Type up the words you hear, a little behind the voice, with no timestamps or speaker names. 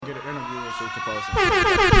Street Composer.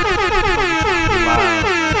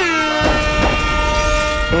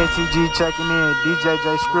 NTG checking in. DJ J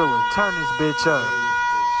Skrilla. Turn this bitch up.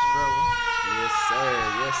 Yes, sir.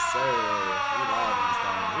 Yes, sir. We live in this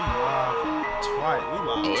thing. We live twice. We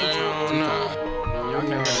live two times.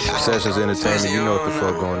 Sessions Entertainment, you know what the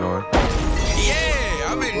fuck going on. Yeah,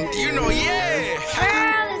 I've been, yeah.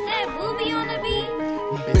 Girl, is that Booby on the beat?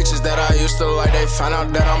 Bitches that I used to like, they found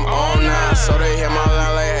out that I'm on now. So they hit my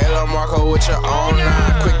line like, hey, Lil Marco, with your own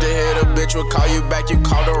now. Quick to hit a bitch, will call you back, you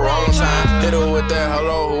called the wrong time. Hit her with that,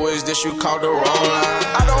 hello, who is this, you called the wrong line.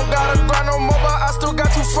 I don't gotta grind no more, but I still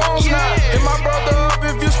got 2 phones now. Hit my brother up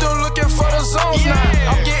if you still looking for the zones now.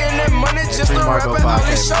 I'm getting that money just to rap at all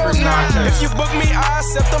these shows now. If you book me, I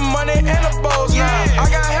accept the money and the bows now. I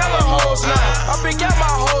got hella hoes now, I pick out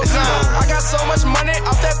my hoes now. I got so much money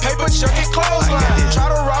off that paper, chuck it clothesline. Try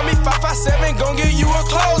to rob me 557, gon' get you a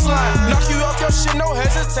clothesline. Knock you off your shit, no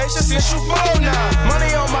hesitation, since you bold now.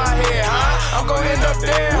 Money on my head, huh? I'm gon' end up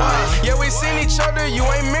dead, huh? Yeah, we seen each other, you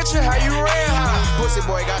ain't mention how you ran, huh? Pussy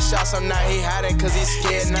boy got shot, so now he hiding cause he's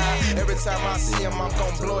scared now. Every time I see him, I'm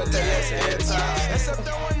gon' blow it till it's air time. Except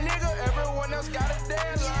that one nigga, everyone else got a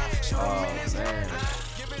deadline. Shoot him in his head,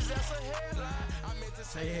 give his ass a headline. I meant to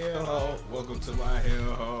say Hell ho. Welcome to my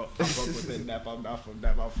hell ho. I fuck with the Nap. I'm not from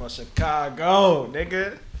Nap. I'm from Chicago,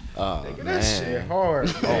 nigga. Oh, Nigga, that man. shit hard,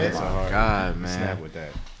 man. Oh, my God, man. Snap with that.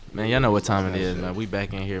 Man, y'all know what time it is, man. We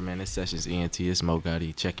back in here, man. This session's ENT. It's Mo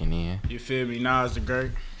Gotti checking in. You feel me? Nas the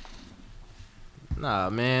Great. Nah,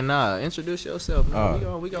 man, nah. Introduce yourself,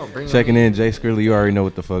 man. We gonna bring Checking him in, Jay Skrilla. You already know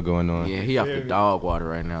what the fuck going on. Yeah, he off the dog water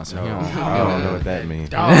right now, so he don't, I don't know what that means.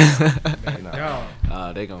 Dog.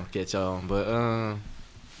 they gonna catch on. But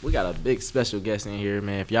we got a big special guest in here,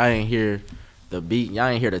 man. If y'all ain't hear the beat, y'all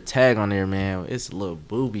ain't hear the tag on there, man. It's a little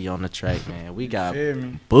Booby on the track, man. We got Feel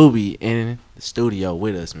me? Booby in the studio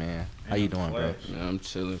with us, man. How you doing, bro? Man, I'm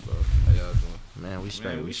chilling, bro. How y'all doing? Man, we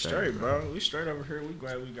straight. Man, we straight, bro. We straight over here. We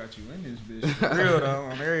glad we got you in this bitch. For real, though,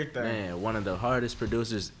 on everything. Man, one of the hardest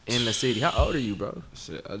producers in the city. How old are you, bro?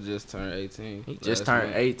 Shit, I just turned 18. He just last turned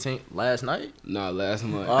month. 18 last night. Nah, last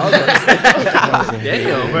month. Oh, I was about to say,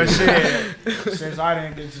 damn. But shit, since I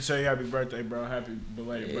didn't get to tell you happy birthday, bro, happy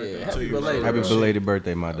belated birthday Yeah, to happy you, belated, bro. Happy bro. belated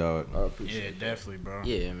birthday, my dog. I appreciate Yeah, it. definitely, bro.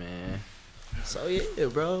 Yeah, man. So yeah,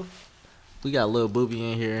 bro. We got Lil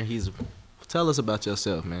Booby in here. Tell us about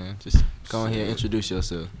yourself, man. Just go ahead and introduce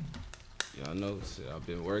yourself. Y'all know, shit, I've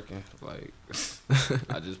been working. Like,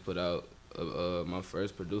 I just put out my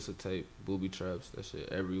first producer tape, Booby Traps. That shit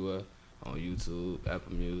everywhere. On YouTube,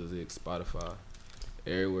 Apple Music, Spotify.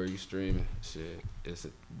 Everywhere you streaming, shit.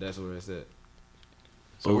 That's where it's at.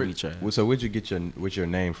 So, Booby Trap. so where'd you get your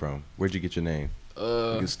name from? Where'd you get your name?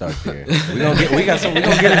 You can start there. we gonna get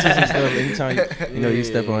into some stuff. Anytime you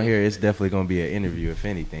step on here, it's definitely gonna be an interview, if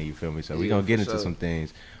anything. You feel me? So we Yeah, gonna get for into sure. some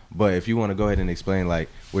things. But if you want to go ahead and explain like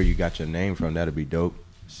where you got your name from, that'd be dope.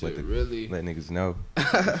 Shit, really. Let niggas know. You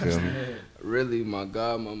feel me? Really, my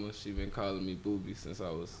godmama, she been calling me Booby since I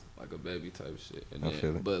was like a baby type shit. And I then,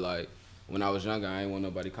 feel it. But like when I was younger, I ain't want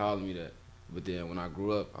nobody calling me that. But then when I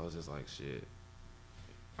grew up, I was just like, shit,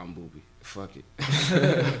 I'm Booby. Fuck it.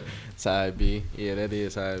 That's how it be. Yeah, that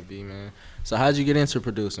is how it be, man. So how'd you get into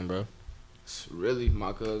producing, bro? Really,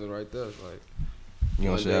 my cousin right there. Like,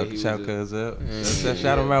 You one gonna day he was shout just- cuz up? Yeah.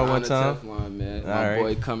 Shout him out one Behind the time. Teflon, man. All My right.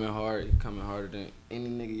 boy coming hard. He coming harder than any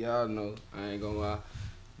nigga y'all know. I ain't gonna lie.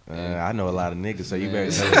 I know a lot of niggas, so you Man.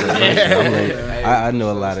 better tell us. Hey, I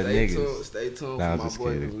know a so lot of stay niggas. Tuned, stay tuned Nah, I'm for my just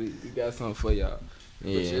boy. kidding. 'Cause we got something for y'all.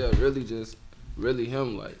 Yeah. But yeah, really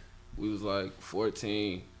him. Like, we was like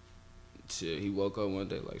 14. Shit, he woke up one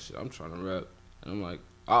day like, shit, I'm trying to rap. And I'm like,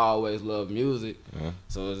 I always loved music. Yeah.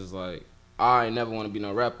 So it's just like, I ain't never want to be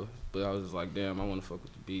no rapper. But I was just like, damn, I want to fuck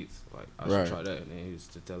with the beats. Like, I should Right. try that. And then he was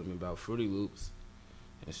just telling me about Fruity Loops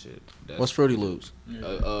and shit. What's Fruity Loops?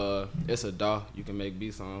 It's a DAW you can make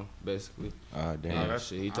beats on, basically. Damn. And that's-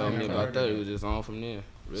 shit, he I told me never about heard that. of It that. was just on from there.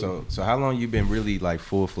 Really. So how long you been really like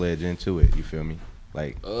full-fledged into it? You feel me?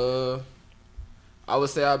 Like I would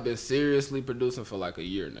say I've been seriously producing for like a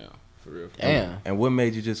year now, for real. Damn. And what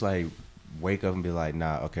made you just like wake up and be like,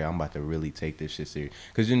 nah, okay, I'm about to really take this shit serious?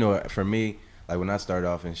 Because for me, like when I started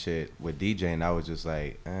off and shit with DJing, I was just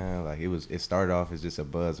like it started off as just a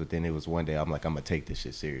buzz, but then it was one day I'm like, I'm gonna take this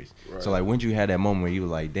shit serious. Right. So like when you had that moment where you were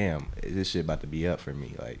like, damn, this shit about to be up for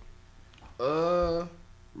me, like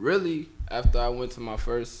Really, after I went to my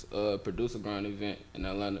first producer grind event in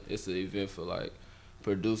Atlanta, it's an event for like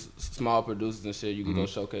small producers and shit. You can go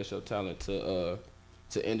showcase your talent to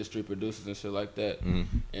industry producers and shit like that.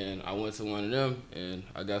 And I went to one of them and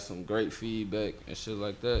I got some great feedback and shit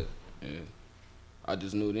like that. And I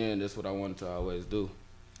just knew then that's what I wanted to always do.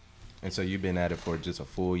 And so you've been at it for just a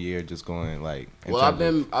full year, just going like. Well, I've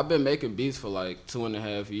been making beats for like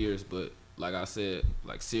 2.5 years, but like I said,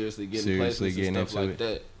 like seriously getting placements and stuff like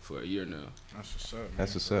that for a year now. That's what's up. Man.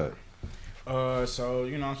 That's what's up. So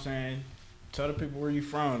you know what I'm saying. Tell the people where you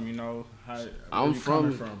from. You know how. I'm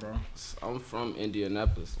from, bro. I'm from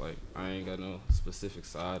Indianapolis. Like I ain't got no specific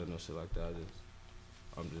side or no shit like that.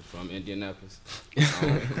 I'm just from Indianapolis. I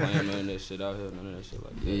don't claim none of that shit out here. None of that shit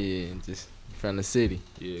like that. Yeah, just from the city.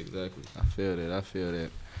 Yeah, exactly. I feel that.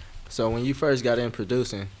 So when you first got in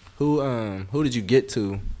producing, who did you get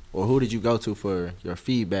to, or who did you go to for your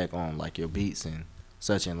feedback on like your beats and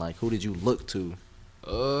such, and like who did you look to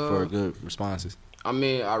for good responses? I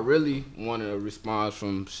mean, I really wanted a response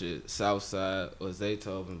from Southside or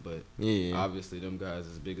Zaytoven, but obviously them guys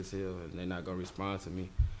is big as hell and they're not gonna respond to me.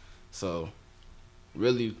 So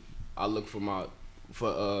really, I look for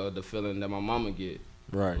the feeling that my mama get.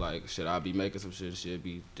 Right. Like, should I be making some shit? Should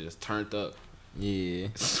be just turned up. Yeah.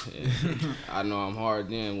 I know I'm hard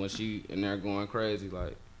then when she in there going crazy.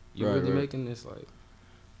 Like, you really making this? Like,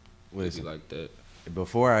 listen, like that.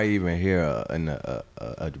 Before I even hear a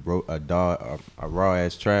raw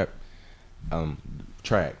ass track, I'm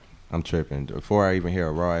tripping. Before I even hear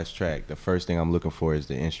a raw ass track, the first thing I'm looking for is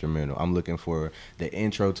the instrumental. I'm looking for the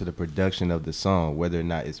intro to the production of the song, whether or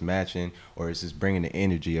not it's matching or it's just bringing the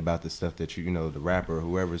energy about the stuff that you know, the rapper or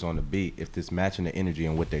whoever's on the beat, if it's matching the energy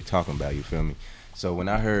and what they're talking about, you feel me? So when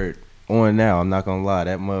I heard On Now, I'm not gonna lie,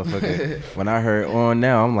 that motherfucker, when I heard On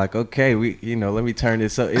Now, I'm like, okay, let me turn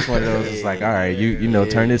this up. It's one of those, it's like, all right,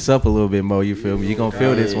 turn this up a little bit more, you feel me? You gonna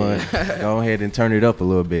feel this one, go ahead and turn it up a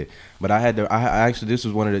little bit. But I actually, this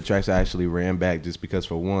was one of the tracks I actually ran back just because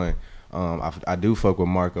for one, I do fuck with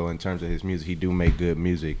Marco in terms of his music. He do make good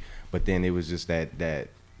music, but then it was just that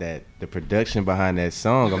the production behind that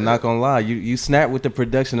song, I'm not gonna lie, you snapped with the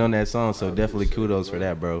production on that song, so definitely kudos for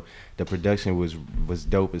that, bro. The production was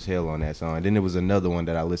dope as hell on that song. And then there was another one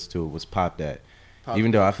that I listened to, it was Pop That. Even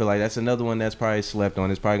though I feel like that's another one that's probably slept on.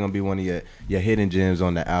 It's probably gonna be one of your hidden gems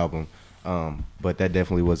on the album. But that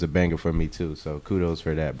definitely was a banger for me too. So kudos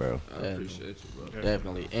for that, bro. I appreciate you, bro.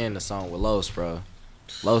 Definitely. And the song with Los, bro.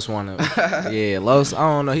 Los wanna Los, I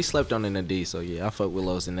don't know, he slept on in the D, so yeah, I fuck with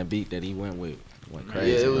Los, and the beat that he went with went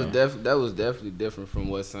crazy. Yeah, it was that was definitely different from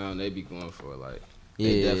what sound they be going for. Like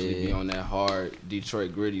they definitely be on that hard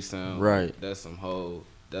Detroit gritty sound. Right. That's a whole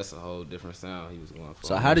different sound he was going for.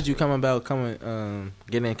 So how did you come about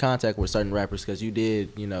getting in contact with certain rappers? Because you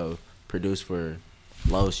did, produce for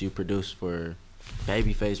Los, you produced for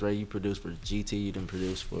Babyface Ray, you produced for GT, you didn't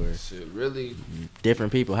produce for really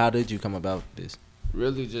different people. How did you come about this?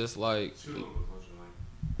 Really just like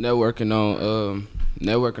networking on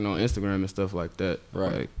Instagram and stuff like that.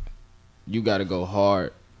 Right. Like, you gotta go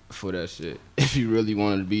hard for that shit if you really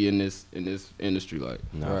want to be in this industry. Like,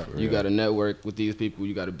 you gotta network with these people.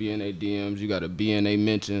 You gotta be in their DMs. You gotta be in their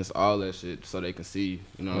mentions. All that shit so they can see you.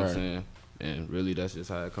 You know what I'm saying? And really, that's just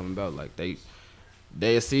how it come about. Like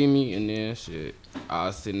they'll see me, and then shit,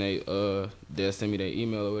 I'll send they'll send me their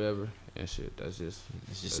email or whatever, and shit. It's just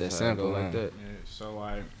that simple, like that. Yeah, so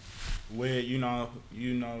like, with you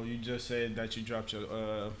just said that you dropped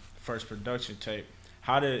your first production tape.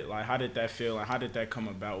 How did that feel? Like, how did that come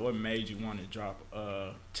about? What made you want to drop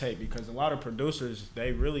tape? Because a lot of producers,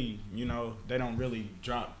 they really, they don't really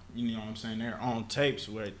drop, their own tapes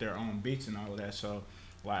with their own beats and all of that. So,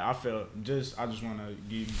 like, I just want to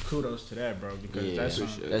give you kudos to that, bro, because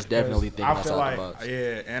that's definitely thinking outside the box.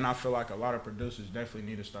 Yeah, and I feel like a lot of producers definitely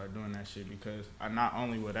need to start doing that shit, because not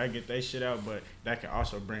only would that get their shit out, but that can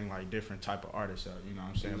also bring like different type of artists out. You know what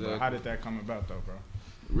I'm saying? Exactly. But how did that come about though, bro?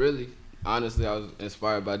 Really? Honestly, I was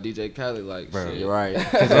inspired by DJ Khaled, like, bro, shit. You're right.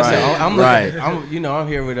 I'm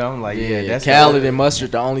here with it. I'm like, that's Khaled and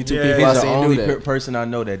Mustard, the only two people I he's the seen only do that. person I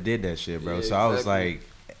know that did that shit, bro. Yeah, so I was like,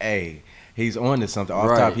 hey, he's on to something.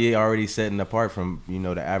 Off top, he already setting apart from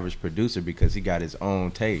the average producer because he got his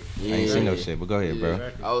own tape. I ain't seen no shit, but go ahead, bro.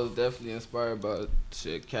 Exactly. I was definitely inspired by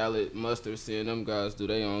shit. Khaled, Mustard, seeing them guys do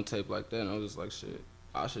their own tape like that, and I was just like, shit,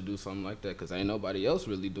 I should do something like that, because ain't nobody else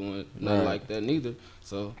really doing nothing like that neither.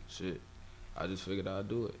 So shit, I just figured I'd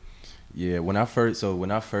do it. Yeah, when I first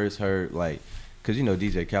heard, like, cause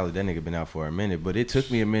DJ Khaled, that nigga been out for a minute, but it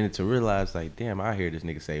took me a minute to realize, like, damn, I hear this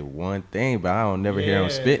nigga say one thing, but I don't never hear him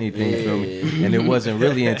spit anything. You feel me? And it wasn't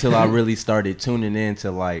really until I really started tuning in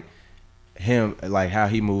to like him, like how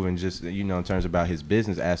he moving, just in terms about his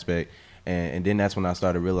business aspect, and then that's when I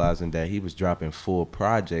started realizing that he was dropping full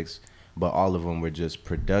projects, but all of them were just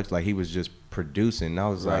like he was just producing. And I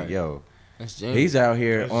was like, yo. That's genius. He's out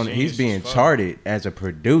here That's on. genius He's being as fuck. charted as a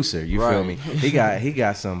producer. You feel Right. me? He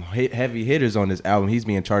got some heavy hitters on this album. He's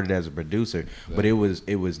being charted as a producer, but it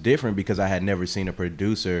was different because I had never seen a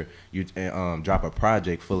producer drop a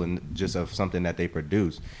project full of something that they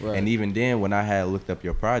produced. Right. And even then, when I had looked up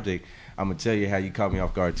your project, I'm gonna tell you how you caught me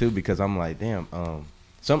off guard too, because I'm like, damn.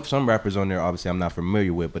 Some rappers on there obviously I'm not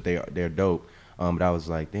familiar with, but they're dope. But I was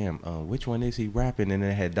like, damn, which one is he rapping? And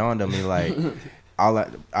it had dawned on me like.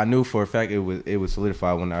 I knew for a fact it was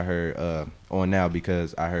solidified when I heard On Now,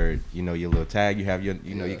 because I heard, you know, your little tag, you have your,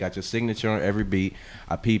 you know, you got your signature on every beat.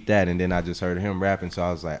 I peeped that, and then I just heard him rapping, so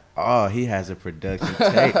I was like, oh, he has a production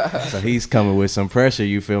tape. So he's coming with some pressure,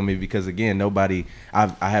 you feel me? Because again, I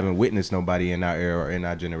haven't witnessed nobody in our era or in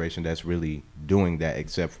our generation that's really doing that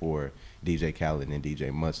except for DJ Khaled and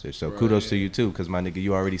DJ Mustard. So kudos to you too, because my nigga,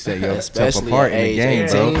 you already set yourself Especially apart at in the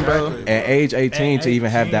age game, 18, bro. bro. At age 18 to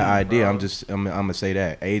even have that 18, idea, bro. I'm gonna say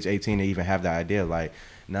that. Age 18 to even have that idea, like,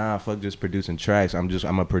 nah, fuck just producing tracks. I'm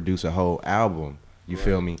gonna produce a whole album. You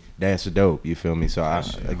feel me? That's dope. You feel me? So That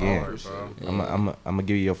shit again, hard, bro. I'm gonna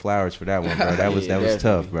give you your flowers for that one, bro. That was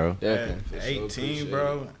tough, bro. Definitely. At For sure, 18, appreciate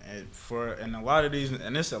bro, and a lot of these,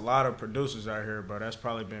 and it's a lot of producers out here, bro. That's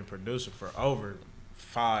probably been producer for over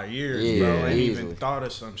 5 years, Yeah, bro. Ain't easily. even thought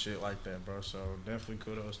of some shit like that, bro. So definitely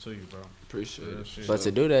kudos to you, bro. Appreciate Real it. shit. But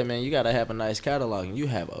to do that, man, you gotta have a nice catalog, and you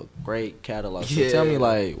have a great catalog. So Yeah. tell me,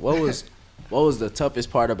 like, what was the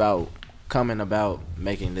toughest part about coming about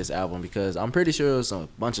making this album? Because I'm pretty sure there's a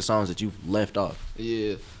bunch of songs that you've left off.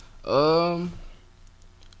 Yeah.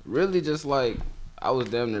 Really just like I was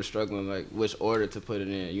damn near struggling like which order to put it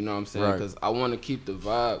in. You know what I'm saying? Right. Because I want to keep the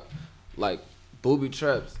vibe. Like Booby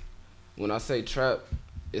Traps. When I say trap,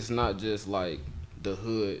 it's not just like the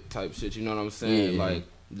hood type shit. You know what I'm saying? Yeah. Like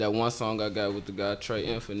that one song I got with the guy Trey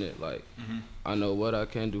Infinite. Like I know what I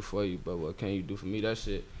can do for you, but what can you do for me? That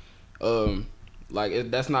shit.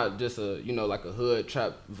 Like that's not just a like a hood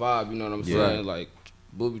trap vibe. You know what I'm Yeah. saying? Like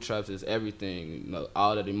Booby Traps is everything. You know,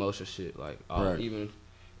 all that emotion shit. Like Right. even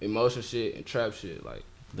emotion shit and trap shit. Like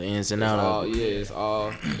The ins and it's out all, of it. yeah,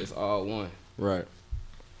 it's all one. Right.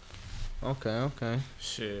 Okay.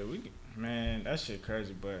 Shit, man, that shit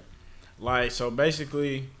crazy. But like, so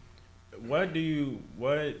basically, what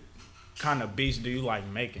kind of beats do you like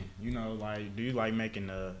making? You know, like, do you like making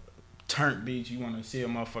the turnt beats? You want to see a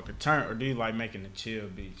motherfucker turn, or do you like making the chill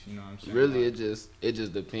beats? You know what I'm saying? Really, Like, it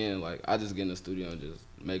just depends. Like I just get in the studio and just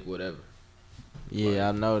make whatever. Yeah,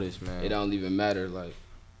 I noticed, man. It don't even matter. Like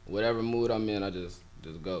whatever mood I'm in, I just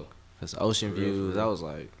go. Cause Ocean For real, Views, for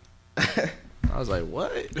real. I was like,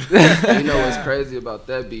 what? You know what's crazy about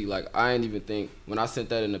that beat? Like I ain't even think when I sent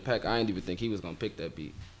that in the pack, I ain't even think he was gonna pick that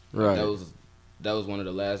beat. Like, Right. that was one of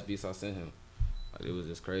the last beats I sent him. Like it was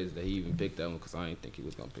just crazy that he even picked that one because I didn't think he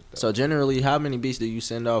was gonna pick that. So generally, how many beats do you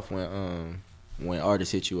send off when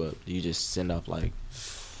artists hit you up? Do you just send off like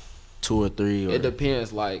 2 or 3? Or? It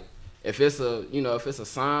depends. Like if it's a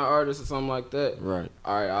signed artist or something like that. Right.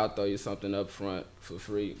 All right, I'll throw you something up front for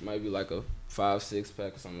free. Maybe like a 5-6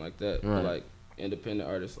 pack or something like that. Right. But like independent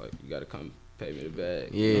artists, like you gotta come pay me the bag.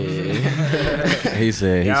 Yeah. He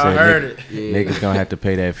said, y'all heard it. Yeah. niggas gonna have to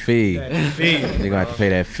pay that fee. That fee, They gonna have to pay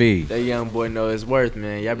that fee. That young boy know his worth,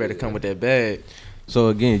 man. Y'all better come with that bag. So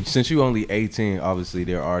again, since you only 18, obviously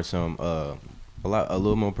there are some a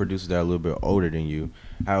little more producers that are a little bit older than you.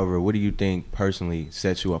 However, what do you think personally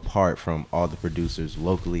sets you apart from all the producers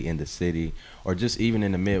locally in the city, or just even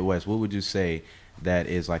in the Midwest? What would you say that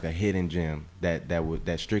is like a hidden gem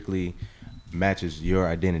that strictly matches your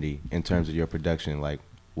identity in terms of your production? Like,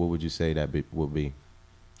 what would you say that would be?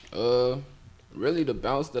 Really the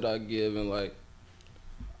bounce that I give and like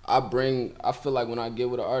I feel like when I get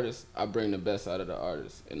with an artist, I bring the best out of the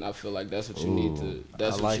artist, and I feel like that's what you need to.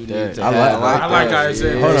 That's I what like you that. need to. I have. like I like how he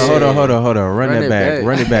said Hold on. Run it that back. back.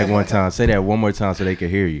 Run it back one time. Say that one more time so they can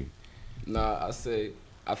hear you. Nah, I say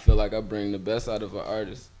I feel like I bring the best out of an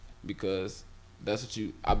artist because that's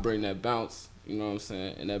what I bring that bounce. You know what I'm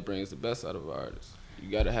saying, and that brings the best out of an artist. You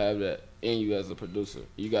gotta have that in you as a producer.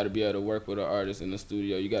 You gotta be able to work with an artist in the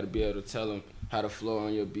studio. You gotta be able to tell them how to flow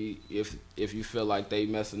on your beat if you feel like they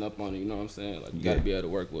messing up on it. You know what I'm saying? Like you gotta be able to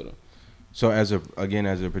work with them. So as a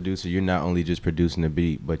producer, you're not only just producing the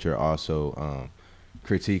beat, but you're also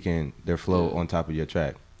critiquing their flow Yeah. on top of your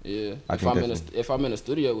track. Yeah. I think If I'm in the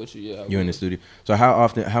studio with you, yeah. I You're in will. the studio. So how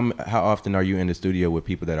often are you in the studio with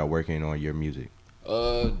people that are working on your music?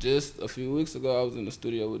 Just a few weeks ago, I was in the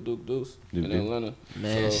studio with Duke Deuce Duke in Deuce. Atlanta.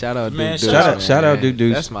 Man, So- shout out Man, Duke Deuce. shout out man. Duke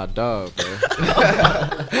Deuce. That's my dog, bro. So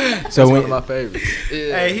That's one when of my favorites.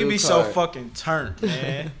 Yeah, Hey, he Duke be so hard. fucking turnt,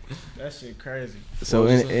 man. That shit crazy.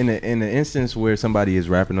 in the instance where somebody is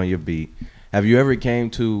rapping on your beat, Have you ever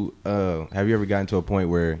have you ever gotten to a point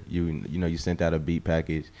where you sent out a beat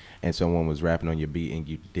package and someone was rapping on your beat and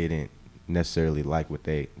you didn't necessarily like what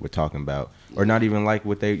they were talking about, or not even like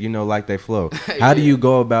what they like their flow? How do you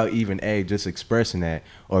go about even A, just expressing that,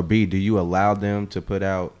 or B, do you allow them to put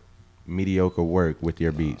out mediocre work with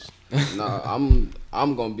your beats? No,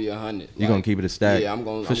 I'm gonna be 100. You gonna keep it a stack? Yeah, I'm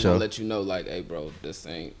gonna let you know, like, hey, bro, this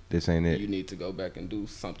ain't it. You need to go back and do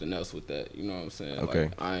something else with that. You know what I'm saying? Okay.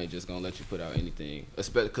 Like, I ain't just gonna let you put out anything,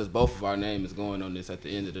 especially because both of our name is going on this at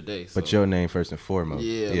the end of the day. So. But your name first and foremost.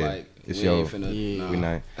 Yeah, like it's we your. ain't finna, nah. We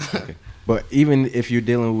not. Okay. But even if you're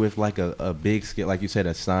dealing with like a big scale, like you said,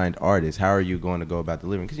 a signed artist, how are you going to go about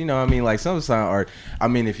delivering? Because what I mean, like some signed art. I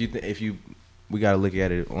mean, if you, we gotta look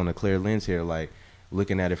at it on a clear lens here, like.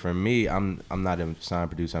 Looking at it from me, I'm not a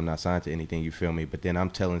signed producer. I'm not signed to anything. You feel me? But then I'm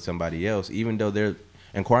telling somebody else, even though they're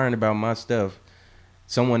inquiring about my stuff,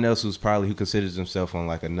 someone else who considers themselves on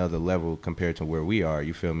like another level compared to where we are.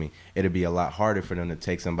 You feel me? It'd be a lot harder for them to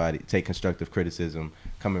take constructive criticism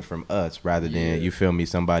coming from us rather than you feel me,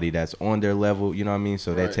 somebody that's on their level. You know what I mean?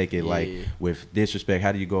 So they take it like with disrespect.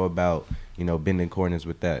 How do you go about bending corners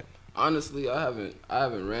with that? Honestly, I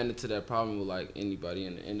haven't ran into that problem with like anybody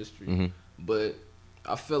in the industry, but.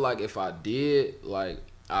 I feel like if I did, like,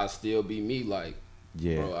 I'd still be me. Like,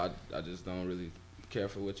 bro, I just don't really care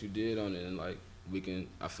for what you did on it. And, like,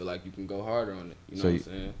 I feel like you can go harder on it. You know what I'm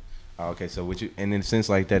saying? Okay, so and in a sense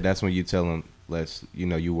like that, that's when you tell them,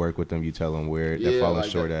 you work with them, you tell them where they're falling like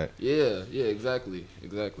short at. Yeah, exactly.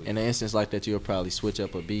 In an instance like that, you'll probably switch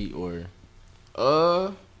up a beat or.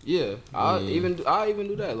 Yeah. I'll even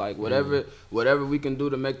do that. Like, whatever we can do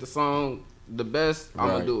to make the song the best, I'm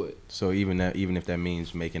gonna do it. So even if that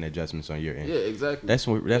means making adjustments on your end. Yeah, exactly. That's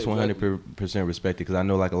 100% respected, because I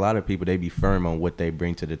know like a lot of people, they be firm on what they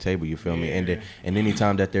bring to the table. You feel me? And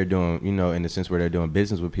anytime that they're doing, in the sense where they're doing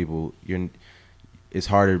business with people, it's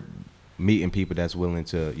harder meeting people that's willing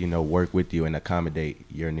to work with you and accommodate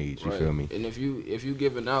your needs. You feel me? And if you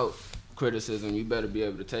giving out criticism, you better be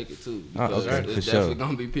able to take it too, because there's definitely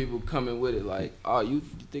gonna be people coming with it like, oh, you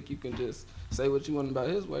think you can just say what you want about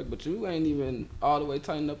his work, but you ain't even all the way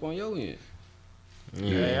tightened up on your end.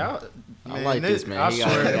 I like this, man. I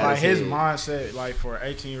swear, like his mindset, like for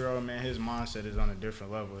an 18-year-old man, his mindset is on a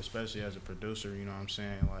different level, especially as a producer. You know what I'm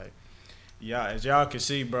saying? Like, as y'all can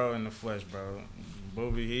see, bro, in the flesh, bro,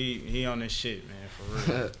 Booby, he on this shit, man,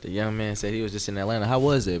 for real. The young man said he was just in Atlanta. How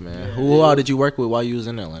was it, man? Who all did you work with while you was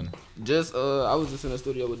in Atlanta? Just I was just in the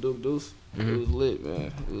studio with Duke Deuce. It was lit,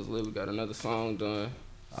 man. It was lit. We got another song done.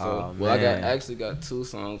 So, I actually got 2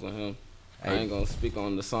 songs on him. I ain't gonna speak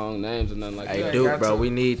on the song names or nothing like that. Hey, Duke, bro, we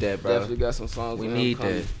need that, bro. Definitely got some songs. We need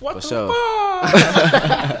that what for sure. Fuck?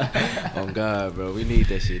 Oh God, bro, we need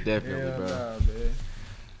that shit definitely, bro. Man.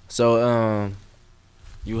 So,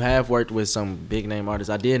 you have worked with some big name artists.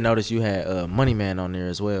 I did notice you had Money Man on there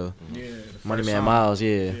as well. Yeah, Money Man Miles,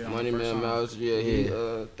 Money Man Miles, he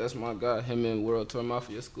that's my guy. Him and World Tour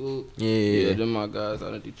Mafia School. Yeah, them my guys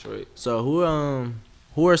out of Detroit. So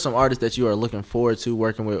who are some artists that you are looking forward to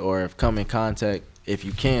working with, or have come in contact, if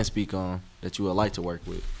you can speak on, that you would like to work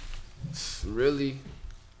with? Really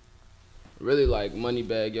like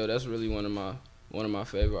Moneybagg, yo. That's really one of my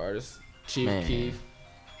favorite artists. Chief Keef.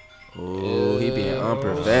 Oh, he being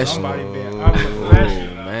unprofessional. Somebody being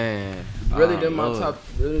unprofessional. Oh, man. Really, they're my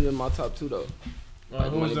top 2 though.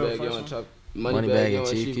 Like Moneybagg, yo, and Moneybagg and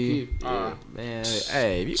Chief Keef. Man,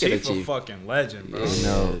 hey, if you get a Chief, a fucking legend, bro.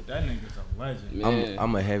 That nigga's a legend. Man.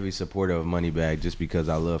 I'm a heavy supporter of Moneybagg just because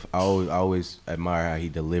I always admire how he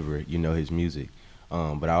delivered, his music.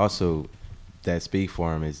 But I also, that Speak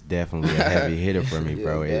for him is definitely a heavy hitter for me,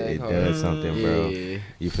 bro. It does something, bro.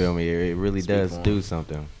 You feel me? It really does do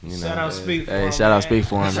something. Shout out Speak for him. Hey, shout out Speak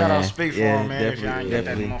for him, man. Shout out Speak for him, man. If y'all ain't get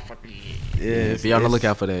that motherfucker. Yeah, be on the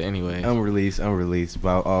lookout for that anyway. Unreleased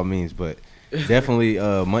by all means, but definitely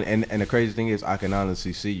money. And the crazy thing is, I can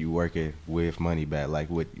honestly see you working with Moneybagg, like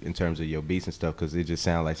in terms of your beats and stuff, because it just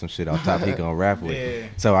sounds like some shit off top he gonna rap with. Yeah.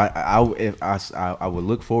 So I would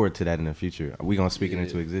look forward to that in the future. We gonna speak it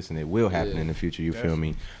into existence. It will happen in the future. You feel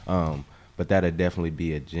me? But that'd definitely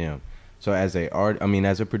be a gem. So as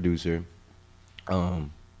a producer,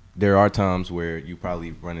 there are times where you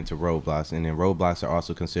probably run into roadblocks, and then roadblocks are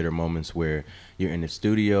also considered moments where you're in the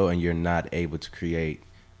studio and you're not able to create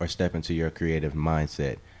or step into your creative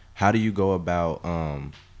mindset. How do you go about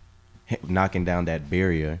knocking down that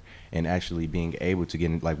barrier and actually being able to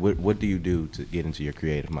get in, like what do you do to get into your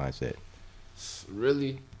creative mindset?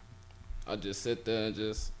 Really, I just sit there and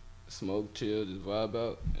just smoke, chill, just vibe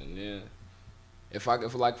out, and then if I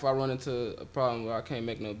run into a problem where I can't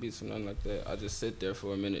make no beats or nothing like that, I just sit there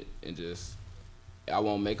for a minute and just I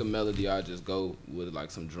won't make a melody. I just go with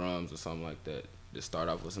like some drums or something like that. Just start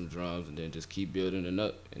off with some drums and then just keep building it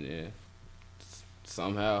up, and then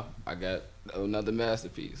somehow I got another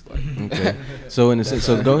masterpiece. Like, Okay. So in a sense,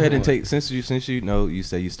 so go ahead and take since you know you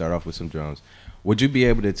say you start off with some drums. Would you be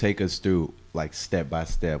able to take us through like step by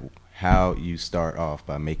step how you start off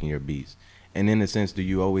by making your beats? And in a sense, do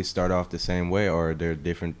you always start off the same way, or are there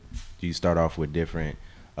different? Do you start off with different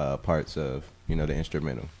parts of the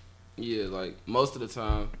instrumental? Yeah, like most of the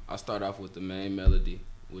time I start off with the main melody,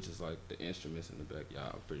 which is like the instruments in the back. Y'all,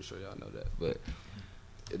 I'm pretty sure y'all know that, but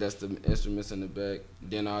that's the instruments in the back.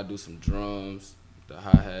 Then I'll do some drums, the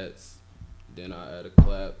hi-hats, then I'll add a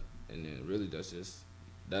clap, and then really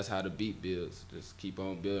that's how the beat builds. Just keep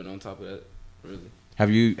on building on top of that, really. Have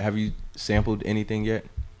you sampled anything yet?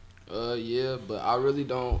 Yeah, but I really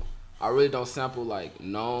don't sample like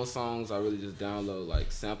known songs. I really just download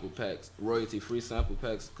like sample packs, royalty-free sample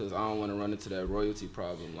packs, because I don't want to run into that royalty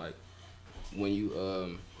problem. Like when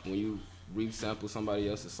you re-sample somebody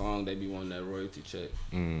else's song, they be wanting that royalty check.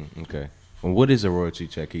 Okay. Well, what is a royalty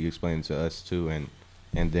check? Can you explain it to us too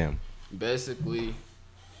and them? Basically,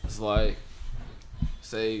 it's like,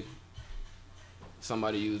 say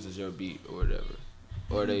somebody uses your beat or whatever,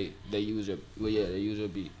 or they use your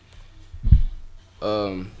beat.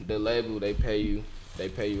 The label, they pay you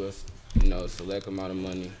a select amount of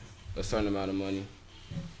money, a certain amount of money,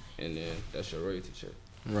 and then that's your royalty check.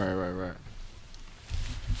 Right.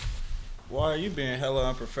 Why are you being hella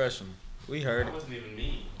unprofessional? We heard That it. wasn't even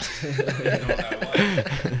me. I didn't know what that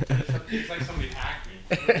was. It's like somebody hacked me.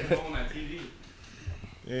 It's on that TV.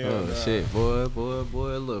 Yeah, Oh shit, boy,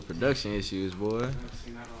 little production issues, boy. I've never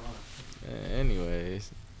seen that a lot.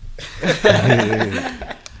 Anyways,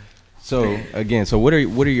 So again, what are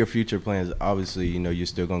your future plans? Obviously, you're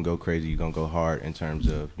still gonna go crazy. You're gonna go hard in terms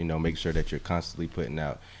of make sure that you're constantly putting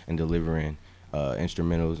out and delivering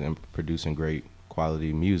instrumentals and producing great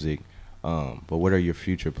quality music. But what are your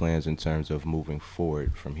future plans in terms of moving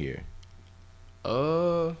forward from here?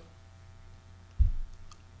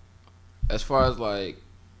 As far as like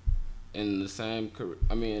in the same career,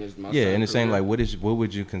 it's my Yeah, in the same career. what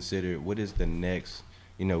would you consider? What is the next?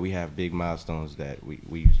 We have big milestones that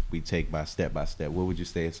we take by step. What would you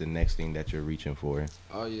say is the next thing that you're reaching for?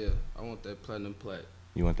 Oh yeah, I want that platinum plaque.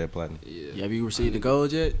 You want that platinum? Yeah. have you received the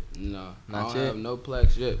gold yet? No, Not I don't yet? have no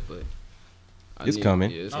plaques yet, but It's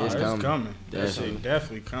coming. Yeah, Oh, It's it's coming. coming. That Definitely. shit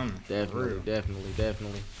definitely coming.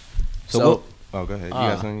 Definitely. So oh, go ahead. You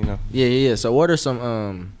got something? Yeah. So what are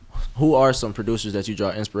some who are some producers that you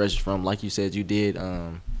draw inspiration from? Like you said, you did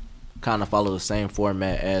kind of follow the same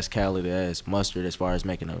format as Khaled, as Mustard, as far as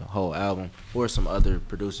making a whole album. Who are some other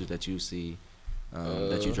producers that you see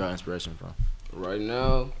that you draw inspiration from? right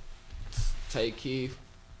now, Tay Keith,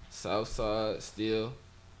 Southside, Steel,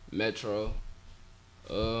 Metro.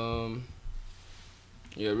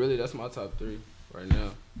 Yeah, really, that's my top 3 right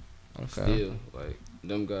now. Okay. Still, like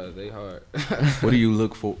them guys, they hard. What do you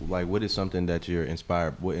look for? Like, what is something that you're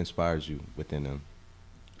inspired? What inspires you within them?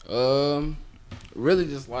 Really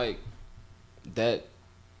just like that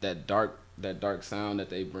dark sound that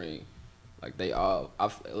they bring. Like I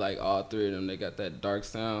feel like all 3 of them, they got that dark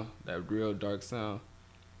sound, that real dark sound,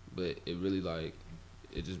 but it really like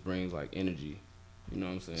it just brings like energy. You know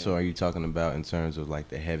what I'm saying? So, are you talking about in terms of like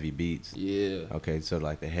the heavy beats? Yeah. Okay, so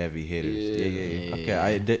like the heavy hitters. Yeah.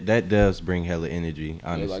 Okay, that does bring hella energy.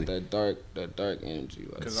 Yeah, Honestly, like that dark energy.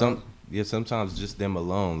 Like sometimes just them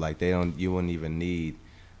alone, like you wouldn't even need.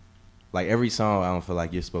 Like every song, I don't feel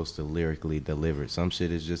like you're supposed to lyrically deliver. Some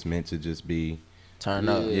shit is just meant to just be. Turn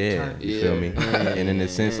up. Yeah, you feel me? And in a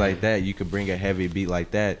sense like that, you could bring a heavy beat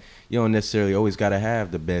like that. You don't necessarily always gotta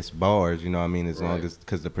have the best bars, you know what I mean? As long as,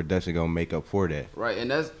 because the production gonna make up for that. Right,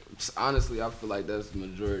 and that's honestly, I feel like that's the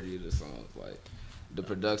majority of the songs. Like the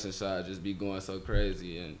production side just be going so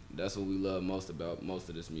crazy, and that's what we love most about most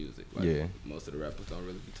of this music. Like, Yeah. most of the rappers don't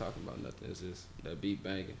really be talking about nothing. It's just that beat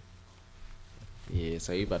banging. Yeah,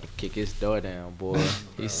 so you about to kick his door down, boy.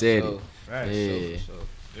 He said it. Facts. Yeah. For sure.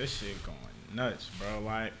 This shit going nuts, bro.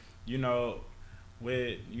 Like,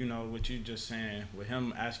 with what you just saying, with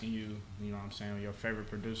him asking you, you know what I'm saying, your favorite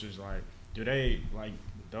producers, like, do they, like,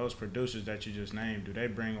 those producers that you just named, do they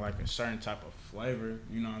bring like a certain type of flavor?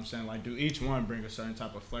 You know what I'm saying? Like, do each one bring a certain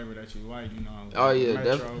type of flavor that you like? Like Oh yeah,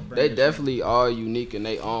 Metro they bring definitely are unique in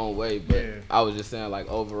their own way. But Yeah. I was just saying, like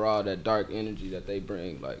overall, that dark energy that they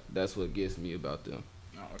bring, like that's what gets me about them.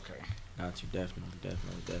 Oh, okay. Got you, definitely.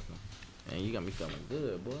 And you got me feeling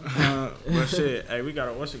good, boy. But shit, hey, we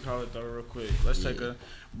gotta what's it called though, real quick. Let's take a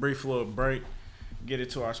brief little break. get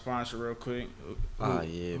into our sponsor real quick.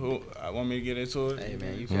 Yeah. Who want me to get into it? Hey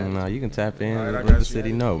man, you No, you can tap in. All right, I Let got the you.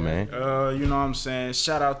 city know, man. You know what I'm saying?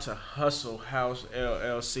 Shout out to Hustle House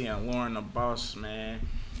LLC and Lauren the Boss, man.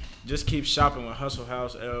 Just keep shopping with Hustle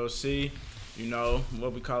House LLC. You know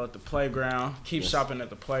what we call it, the playground. Keep shopping at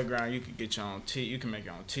the playground. You can get your own you can make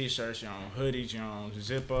your own t-shirts, your own hoodies, your own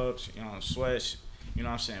zip ups, your own sweats. You know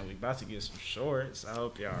what I'm saying? We about to get some shorts. I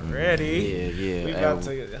hope y'all ready.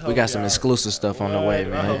 Yeah. We got some exclusive stuff on the way,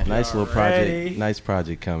 man. Nice little project. Nice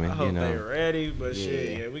project coming. I hope You know. they're ready, but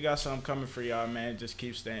shit, we got something coming for y'all, man. Just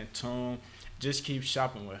keep staying tuned. Just keep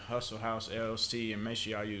shopping with Hustle House LLC, and make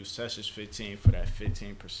sure y'all use Sessions15 for that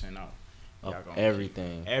 15% off. Y'all gonna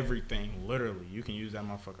Everything. Everything, literally. You can use that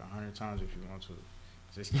motherfucker 100 times if you want to.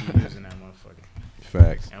 Just keep using that motherfucker.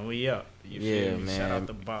 Facts. And we up. You feel me? man. Shout out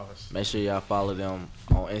the boss. Make sure y'all follow them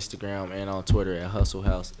on Instagram and on Twitter at Hustle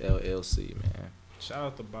House LLC, man. Shout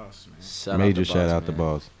out the boss, man. Major shout out the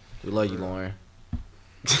boss. We love you, Lauren.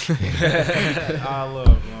 I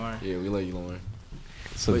love Lauren. Yeah, we love you, Lauren.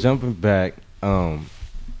 So jumping back,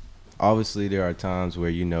 obviously there are times where,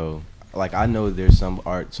 you know, like I know there's some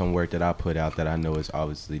work that I put out that I know is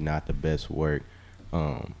obviously not the best work.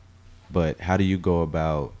 But how do you go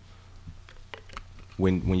about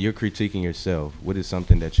when you're critiquing yourself? What is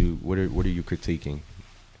something that what are you critiquing?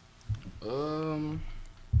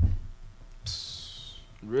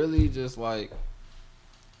 Really just like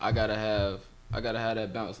I gotta have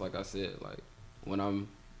that bounce, like I said. Like when I'm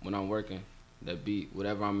working, that beat,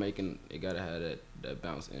 whatever I'm making, it gotta have that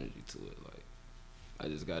bounce energy to it. Like I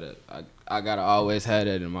just gotta gotta always have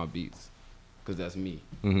that in my beats, cause that's me.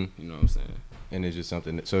 Mm-hmm. You know what I'm saying? And it's just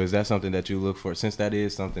something. So is that something that you look for? Since that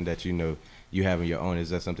is something that you know you have in your own, is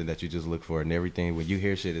that something that you just look for and everything? When you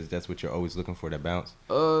hear shit, that's what you're always looking for, that bounce?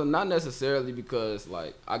 Not necessarily, because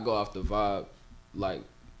like I go off the vibe. Like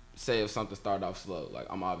say if something started off slow, like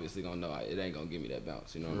I'm obviously gonna know it ain't gonna give me that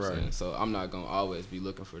bounce. You know what I'm saying? So I'm not gonna always be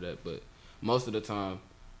looking for that, but most of the time,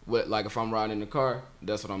 like if I'm riding in the car,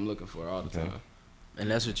 that's what I'm looking for all the time. And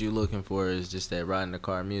that's what you're looking for, is just that riding the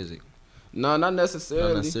car music. No, not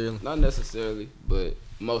necessarily. Not necessarily, but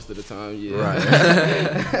most of the time, yeah.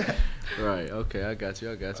 Right. Right. Okay, I got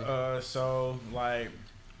you. So like,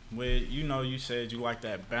 you said you like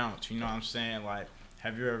that bounce. You know what I'm saying? Like,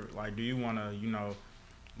 have you ever, like, do you want to, you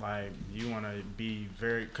want to be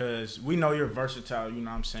very, because we know you're versatile, you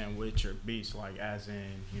know what I'm saying, with your beats, like, as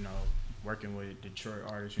in, working with Detroit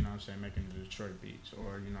artists, you know what I'm saying, making the Detroit beats,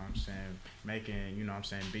 or, you know what I'm saying, making, you know what I'm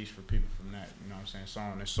saying, beats for people from that, you know what I'm saying, so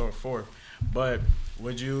on and so forth. But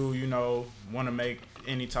would you, want to make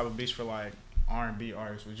any type of beats for, like, R&B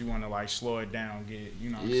artists? Would you want to, like, slow it down, get, you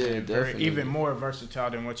know what I'm saying, definitely. even more versatile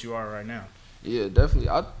than what you are right now? Yeah, definitely.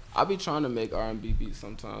 I be trying to make R&B beats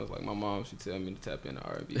sometimes. Like my mom, she tell me to tap into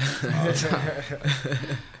R&B beats all the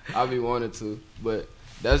time. I be wanting to, but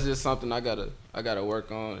that's just something I gotta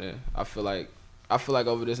work on, and I feel like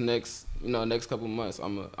over this next couple months,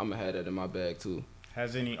 I'm gonna have that in my bag too.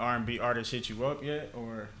 Has any R&B artist hit you up yet,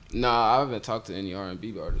 or? Nah, I haven't talked to any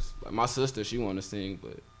R&B artists. Like my sister, she want to sing,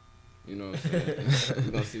 but you know what I'm saying.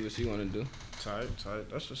 We gonna see what she want to do. Tight.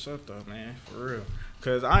 That's what's up though, man, for real.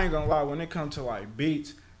 Cause I ain't gonna lie, when it comes to like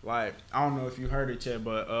beats, like I don't know if you heard it yet,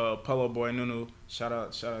 but Polo Boy Nunu, shout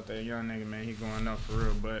out that young nigga, man, he going up for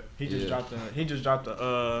real. But he just dropped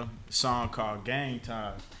a song called Gang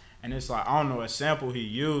Ties, and it's like, I don't know what sample he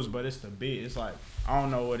used, but it's the beat. It's like, I don't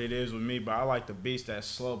know what it is with me, but I like the beats that's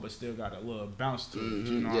slow but still got a little bounce to it.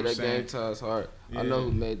 Mm-hmm. You know what I'm saying? Gang Ties hard. Yeah. I know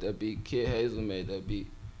who made that beat. Kid Hazel made that beat.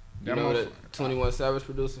 You know that 21 Savage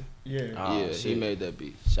producer? Yeah. He made that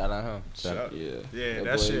beat. Shout out him. Yeah,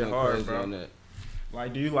 that shit hard, bro. That.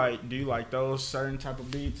 Like, do you like those certain type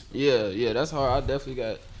of beats? Yeah, that's hard. I definitely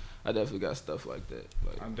got stuff like that.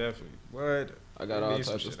 Like, I got all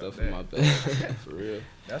types of stuff in my bag, for real.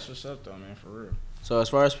 That's what's up though, man, for real. So as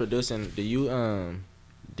far as producing, do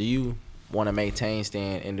you want to maintain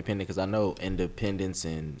staying independent? Because I know independence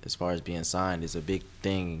and as far as being signed is a big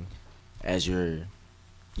thing as you're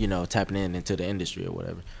tapping into the industry or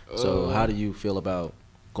whatever. So how do you feel about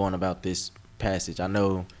going about this passage? I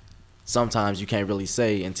know sometimes you can't really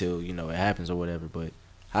say until, it happens or whatever, but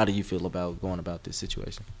how do you feel about going about this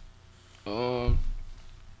situation?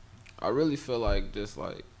 I really feel like just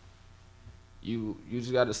like you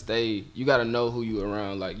just gotta stay, you gotta know who you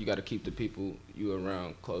around. Like you gotta keep the people you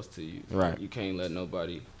around close to you. Right. Like, you can't let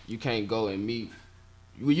nobody, you can't go and meet,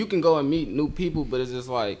 you can go and meet new people, but it's just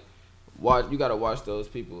like, you gotta watch those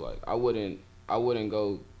people. Like I wouldn't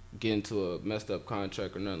go get into a messed up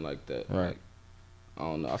contract or nothing like that. Right. Like, I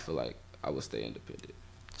don't know. I feel like I would stay independent.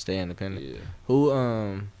 Stay independent. Yeah.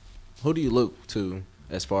 Who do you look to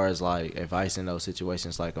as far as like advice in those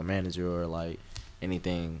situations, like a manager or like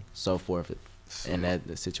anything so forth in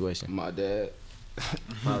that situation? My dad.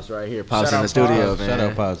 Pops right here. Pops Shout in the out studio, Pops. man. Shout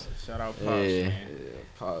out, Pops. Shout out Pops. Yeah. Man. Yeah,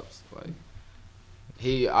 Pops. Like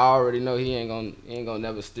I already know he ain't gonna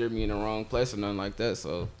never steer me in the wrong place or nothing like that.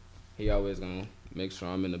 So he always gonna make sure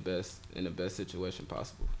I'm in the best situation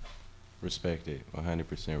possible. Respect it,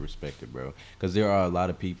 100% respect it, bro. Because there are a lot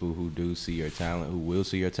of people who do see your talent, who will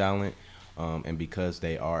see your talent, and because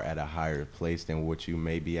they are at a higher place than what you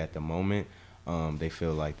may be at the moment, they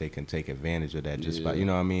feel like they can take advantage of that just by, you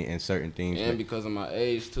know what I mean, and certain things. And because of my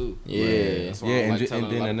age too. Yeah. That's why Yeah, I and, like telling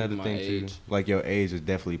and a then lot of another people thing my too, age. like your age is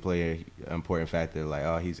definitely play an important factor. Like,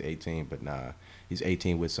 oh, he's 18, but nah, he's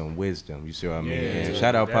 18 with some wisdom. You see what I mean? Yeah, And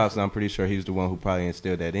shout out Pops. definitely. I'm pretty sure he's the one who probably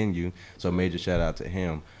instilled that in you. So major shout out to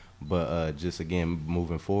him. But just again,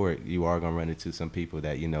 moving forward, you are gonna run into some people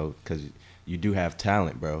that because you do have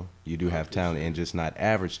talent, bro. You do have talent, and just not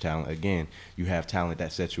average talent. Again, you have talent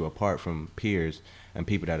that sets you apart from peers and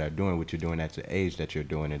people that are doing what you're doing at the age that you're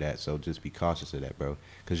doing it at. So just be cautious of that, bro.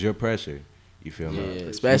 Because your pressure, you feel Yeah, me?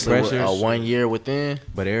 especially with pressure. 1 year within.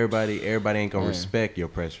 But everybody ain't gonna Yeah. respect your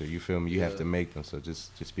pressure. You feel me? You have to make them. So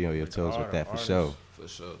just be on your toes all with the that for artists. sure. For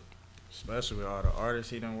sure. Especially with all the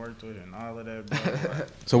artists he done worked with and all of that, bro. Like,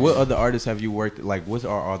 So what other artists have you worked? Like, what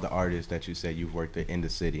are all the artists that you said you've worked with in the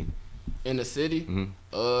city? In the city,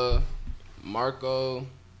 Mm-hmm. Marco,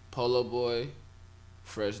 Polo Boy,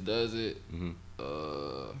 Fresh Does It.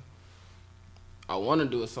 Mm-hmm. I want to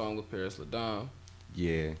do a song with Paris Ladon.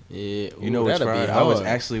 Yeah. Yeah, You know what's that'll be right? I was hard.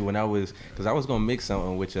 actually because I was gonna mix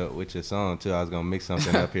something with your song too. I was gonna mix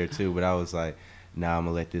something up here too, but I was like, nah, I'm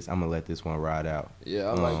gonna let this one ride out. Yeah,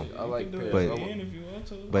 I like Paris. but- I want- if you want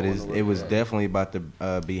to. But wanna work it was with her. definitely about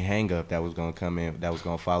to be Hang Up that was gonna come in, that was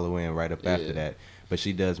gonna follow in right up after Yeah. that. But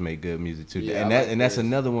she does make good music too, Yeah, and I like that's Paris.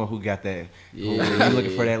 another one who got that. Yeah. Who, you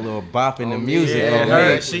looking for that little bop in the Oh, music? yeah, Yeah, oh, her,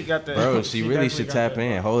 man. she got that. Bro, she really definitely should got tap that,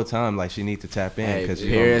 in bro. whole time. Like she need to tap in Hey, because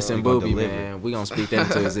Paris and Booby, deliver. man, we gonna speak that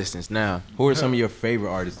into existence now. Who are some of your favorite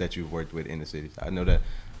artists that you've worked with in the city? I know that,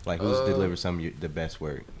 like, who's delivered some of the best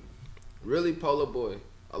work? Really, Polo Boy.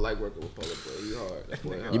 I like working with Polo Boy. He hard. That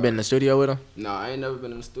boy hard. You been in the studio with him? Nah, I ain't never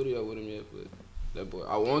been in the studio with him yet, but that boy,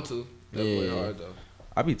 I want to. That boy Yeah. hard though.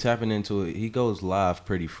 I be tapping into it. He goes live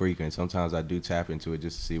pretty frequent. Sometimes I do tap into it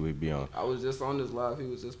just to see what it be on. I was just on this live. He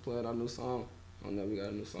was just playing our new song. I know we got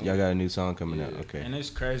a new song. Y'all got a new song coming out. Yeah. Okay. And it's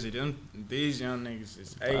crazy. These young niggas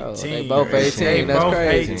is 18. Bro, they both man. 18. They That's both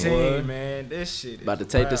crazy, 18, boy. man. This shit is About to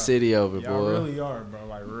take the wild. city over, Y'all boy. really are, bro.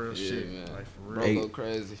 Like real Yeah, shit. man. Like for Bro, real. go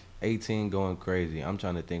crazy. 18 going crazy. I'm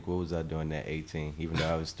trying to think, what was I doing at 18? Even though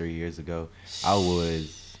I was 3 years ago, I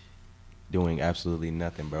was doing absolutely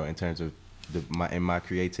nothing, bro. In terms of my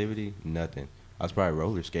creativity, nothing. I was probably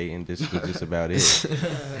roller skating. This was just about it.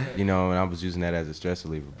 You know, and I was using that as a stress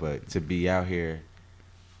reliever. But to be out here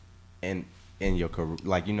and in your career,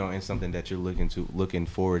 like, you know, in something that you're looking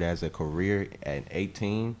forward as a career at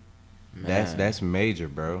 18, Man. that's major,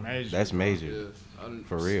 bro. Major, That's bro. major. Yeah.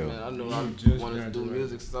 For real. Man, I knew You I just wanted to do graduated.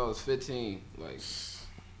 music since I was 15. Like,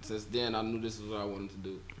 since then, I knew this is what I wanted to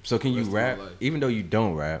do. So can you Rest of my rap? life. Even though you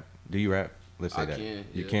don't rap, do you rap? Let's say I that. can.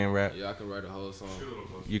 You yeah. can rap. Yeah, I can write a whole song.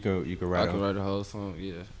 You can I write. can on- write a whole song.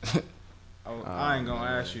 Yeah. I ain't gonna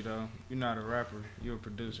man. ask you though. You're not a rapper. You're a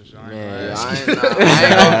producer, so I ain't Man. gonna Yeah, ask I you. ain't,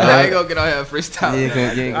 I ain't gonna get out here freestyle.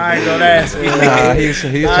 I ain't gonna ask you. Nah, he's I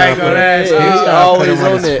trying ain't to gonna put ask he you. was trying to put Always him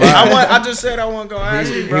on on the that. spot. I just said I wasn't gonna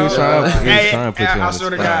ask you, bro. He was trying to put you Hey, on I the swear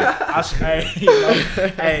to spot.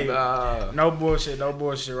 God. Hey, Nah. no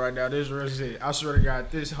bullshit right now. This real shit. I swear to God,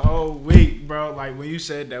 this whole week, bro. Like when you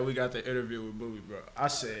said that we got the interview with Booby, bro. I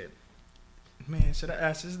said, man, should I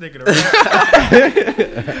ask this nigga to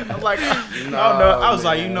rap? I'm like, I don't know. I was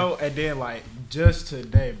like, you man. know, and then like just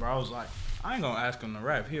today, bro. I was like, I ain't gonna ask him to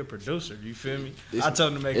rap. He a producer. You feel me? I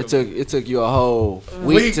told him to make It took you a whole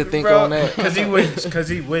week to think on that. because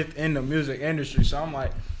he within the music industry. So I'm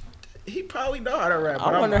like, he probably know how to rap. But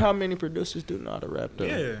I I'm wonder like, how many producers do know how to rap though.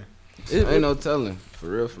 Yeah. Ain't no telling. For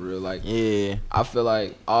real. Like, Yeah. I feel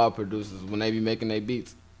like all producers, when they be making their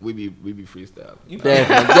beats, we be freestyling.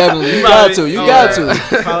 Definitely. You probably-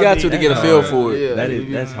 got to get a feel for it. Yeah,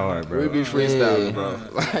 That's hard, bro. we be freestyling, Yeah. bro.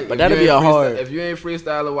 Like, But if that'd you be a ain't hard- If you ain't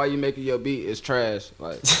freestyling while you making your beat, it's trash.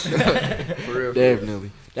 Like, for real. Definitely.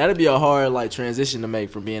 That'd be a hard like transition to make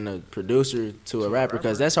from being a producer to a rapper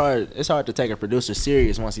because that's hard. It's hard to take a producer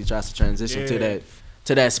serious once he tries to transition Yeah.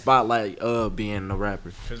 to that spotlight of being a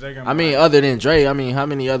rapper. 'Cause they gonna I mean, be other than Dre, I mean, how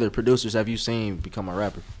many other producers have you seen become a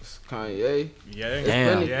rapper? Kanye. like, yeah,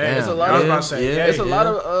 Damn, yeah. It's a lot I was of- about to say, yeah, yeah, It's a lot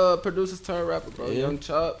of producers turn rapper, bro. Yeah. Young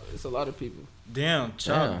Chop. It's a lot of people. Damn,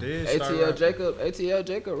 Chop did start ATL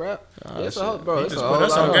Jacob rap. Oh, It's shit. a whole, bro. He It's a just whole put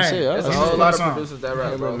us on lot. game. It's a He whole just lot put of us on. producers that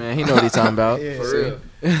rap, bro. Man, he know what he's talking about. Yeah, For real.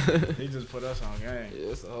 He just put us on game.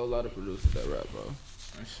 Yeah, it's a whole lot of producers that rap, bro.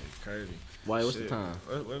 That shit crazy. Why? What's Shit. the time?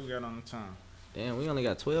 What we got on the time? Damn, we only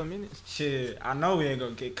got 12 minutes. Shit, I know we ain't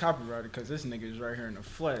gonna get copyrighted because this nigga is right here in the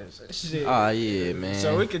flesh. Shit. Oh, yeah, man.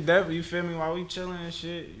 So we could definitely, you feel me, while we chilling and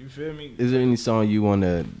shit, you feel me? Is there any song you want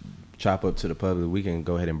to chop up to the public? We can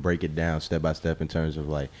go ahead and break it down step by step in terms of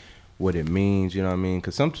like what it means, you know what I mean?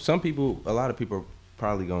 Because some people, a lot of people are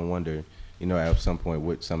probably gonna wonder, you know, at some point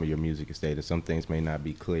what some of your music is stated. Some things may not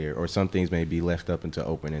be clear, or some things may be left up into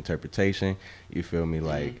open interpretation. You feel me?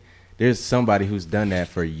 Like there's somebody who's done that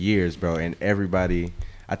for years, bro, and everybody.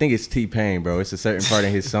 I think it's T-Pain, bro. It's a certain part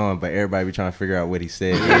in his song, but everybody be trying to figure out what he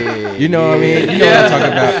said. You know what I mean? You know what I'm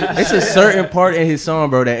talking about. It's a certain part in his song,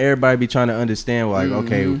 bro, that everybody be trying to understand. Like,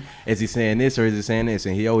 okay, is he saying this or is he saying this?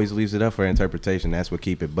 And he always leaves it up for interpretation. That's what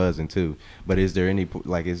keep it buzzing too. But is there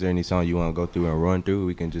any song you want to go through and run through?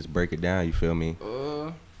 We can just break it down. You feel me?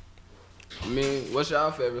 I mean, what's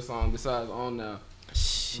your favorite song besides On Now?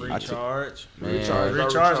 Recharge. Man.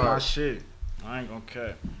 Recharge my shit. I ain't gonna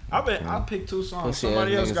cut. I'll pick two songs. Pussy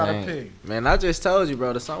Somebody ass else niggas gotta ain't- pick. Man, I just told you,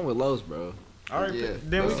 bro. The song with Los, bro. All right, Yeah,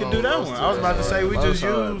 then we that can song do that Los one. too. I was about to say Los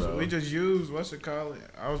hard, we just use what's it called?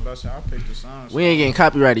 I was about to say I'll pick the songs. We ain't getting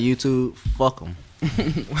copyrighted, YouTube. Fuck them.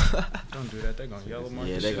 Don't do that. They gonna yellow mark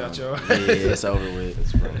Yeah, the they shit out your. Yeah, it's over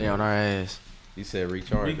with. They on our ass. You said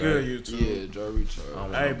recharge. We good, right? YouTube. Yeah, Joe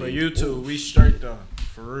Recharge. Hey, but YouTube, we straight though,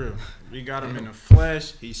 for real. We got him in the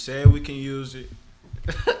flesh. He said we can use it.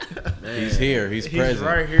 He's here. He's He's present.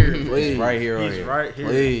 right here. He's right here. He's right here.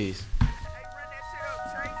 Please.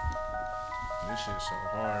 This shit's so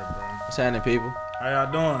hard, bro. What's happening, people? How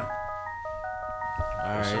y'all doing?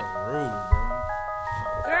 All So right. rude, bro.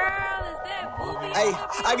 Girl, is that booby? Hey,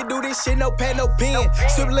 I can do this shit, no pad, no pen.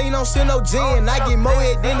 Sip lean, don't send no gin. I get more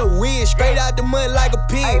head than a wind, straight out the mud like a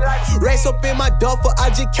pig. Racks up in my duffel, I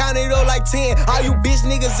just counted up like 10. All you bitch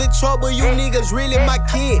niggas in trouble, you niggas really my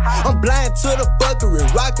kid. I'm blind to the fuckery,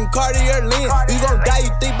 rockin' Cartier lens. You gon' die,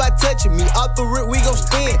 you think by touching me. Off the rip, we gon'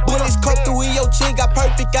 spin. Bullets come through in your chin, got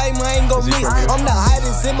perfect aim, I ain't gon' miss. I'm the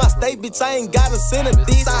hottest in my state, bitch, I ain't gotta send a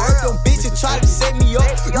diss. I heard them bitches try to set me up.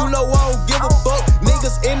 You know I don't give a fuck.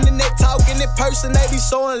 Niggas internet talking in person, they be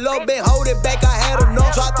showing love, been hold it back, I had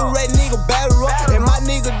enough. Drop the red nigga battle up, and my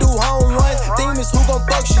nigga do home runs. Demons who gon'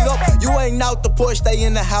 fuck shit up. You ain't out the porch, stay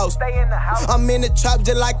in the house. I'm in the trap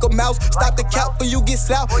just like a mouse. Stop the cap for you get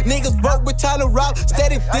slout. Niggas broke, we tryna rob.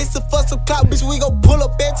 Steady dissing for some clout, bitch, we gon' pull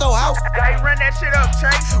up at your house. Run that shit up,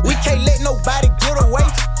 Chase. We can't let nobody get away.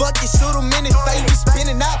 Fuck it, shoot him in his face. We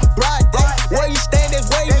spinning out broad day. Where you stand, that's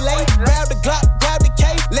where you lay. Grab the Glock, grab the K.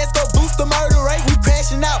 Let's go boost the murder rate. We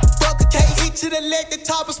crashing out, fuck a K. Eat to the leg, the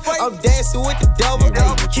top of spray. I'm dancing with the devil.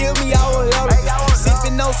 Ay, kill me, I will love it.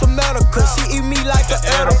 Sipping on some medical. She eat me like an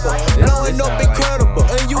edible. Blowing up incredible.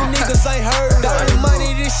 And you niggas ain't heard of the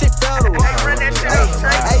money, this shit federal.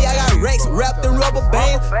 Hey, I got Rex wrapped in rubber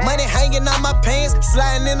bands. Money hanging on my pants.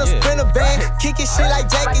 Sliding in a sprinter van. Kicking shit like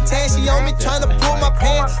Jackie Chan. She on me trying to pull my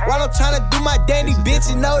pants. While I'm trying to do my dandy, bitch,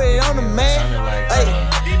 you know that I'm the man. Hey,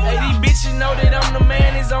 These bitches know that I'm the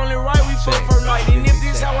man. It's only right we fuck for night. And if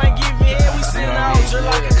this how I give head, we send out just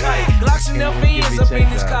like a kite. Glocks and FNs up in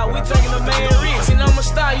this car. We taking a man rich. And I'm a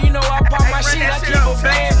star, you know I pop my shit. I keep a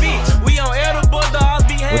bad bitch. We on edible, dogs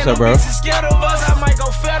be What's up, bro? bitches scared of us. I might go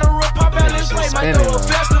federal, pop out this way. Might go a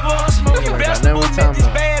festival. Smoking vegetables. Met this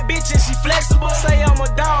bad bitch and she flexible. Say I'm a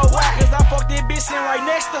dog. Why? Cause I fuck that bitch sitting right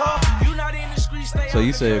next to her. You not in the street, stay So on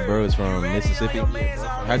you the said curb. bro is from Mississippi?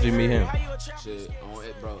 How'd you meet him? Shit, on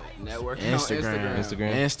it, bro. Networking Instagram. on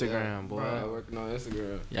Instagram. Instagram, boy. Networking on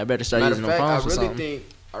Instagram. Y'all better start Matter using of them fact, phones or something.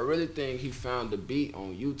 I really think he found the beat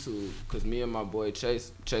on YouTube because me and my boy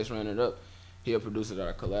Chase ran it up. He a producer that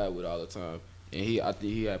I collab with all the time, and I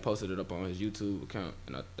think he had posted it up on his YouTube account,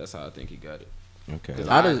 and that's how I think he got it. Okay. Cause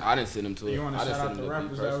I I didn't send him to it. You want I to didn't shout send out him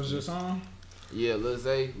the the beat rappers that was personally. just on? Yeah,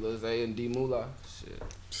 Lil Zay and D Moolah. Shit.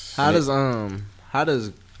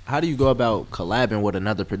 How do you go about collabing with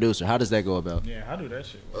another producer? How does that go about? Yeah, how do that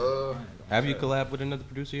shit work? Have you collabed with another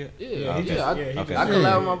producer yet? Yeah, Okay. I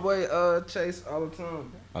collab with my boy Chase all the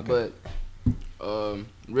time. Okay. But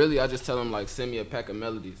really, I just tell him like send me a pack of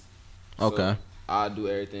melodies. So Okay. I do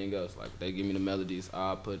everything else. Like they give me the melodies,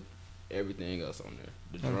 I put everything else on there.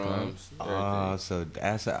 The drums, everything. Oh, so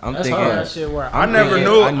that's I'm That's thinking. how that shit work. I'm I never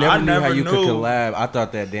thinking- knew. I never knew how you could collab. I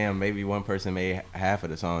thought that damn maybe one person made half of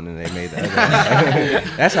the song and they made the other.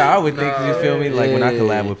 That's how I would think. You feel me? Like when I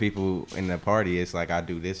collab with people in the party, it's like I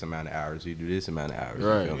do this amount of hours, you do this amount of hours.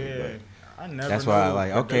 Right. You feel me? Yeah. I never. That's why I knew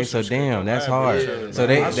like. Okay, so producers could damn, that's collab hard. with each other, So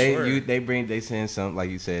bro. I swear. they send some, like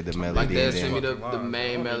you said, the melody. Like they'll and send me then- the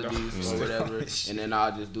main Wow. melodies or whatever, and then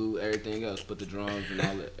I'll just do everything else, put the drums and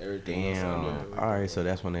all that, everything else on Damn. there. All right, so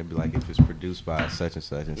that's when they be like, if it's produced by such and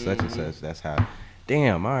such and such and such, that's how.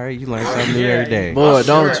 Damn. All right, you learn something new every day. Boy, I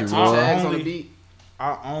don't swear, you, I boy. Tags on only- the beat.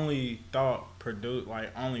 I only thought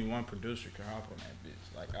only one producer could hop on that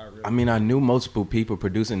bitch. Like I really. I mean, I knew multiple people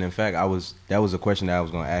producing. In fact, that was a question that I was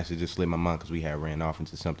gonna ask. It just slipped my mind because we had ran off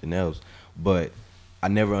into something else. But I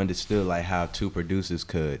never understood like how two producers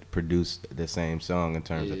could produce the same song in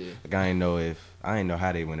terms of Yeah. like I ain't know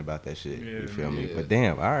how they went about that shit. Yeah, you feel me? yeah. But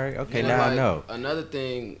damn, all right, okay, And now like, I know. Another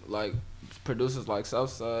thing, like producers like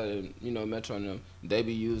Southside and Metro and them, they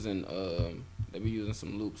be using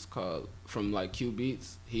some loops called from like Q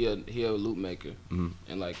Beats. He a loop maker, Mhm.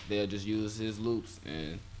 and like they'll just use his loops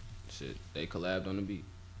and shit. They collabed on the beat.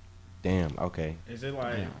 Damn, okay. Is it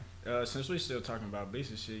like since we still talking about beats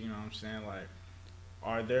and shit? You know what I'm saying? Like,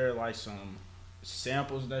 are there like some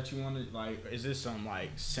samples that you want to like? Is this some like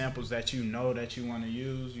samples that you know that you want to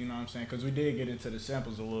use? You know what I'm saying? Because we did get into the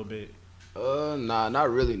samples a little bit. Nah, not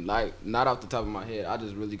really. Like, not off the top of my head. I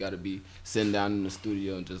just really got to be sitting down in the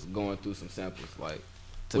studio and just going through some samples, like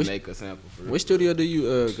to make a sample for real. Which studio do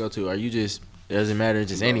you go to? Are you just it doesn't matter,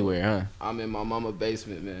 just No. anywhere, huh? I'm in my mama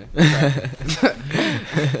basement, man.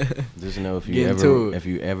 Just know Get into it. if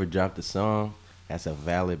you ever dropped a song, that's a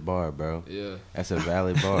valid bar, bro. Yeah. That's a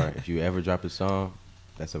valid bar. If you ever drop a song,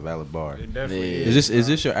 that's a valid bar. It definitely Yeah. is. Is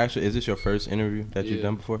this your first interview that you've Yeah.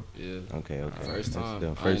 done before? Yeah. Okay. First That's time. the I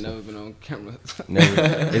ain't first never been on camera.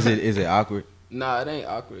 Never. Is it awkward? Nah, it ain't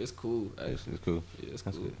awkward. It's cool. Actually. It's cool. Yeah, it's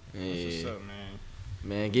That's cool. good. That's what's Yeah, up, man.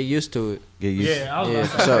 man, get used to it. Get used. Yeah, I was Yeah, about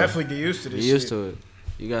for to say, sure. definitely get used to Get this used shit. to it.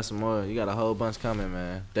 You got some more. You got a whole bunch coming,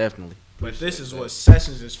 man. Definitely. But this is what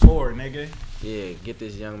sessions is for, nigga. Yeah, get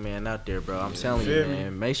this young man out there, bro. I'm telling Feel you, me?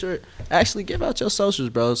 man. Make sure, actually, give out your socials,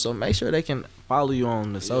 bro. So make sure they can follow you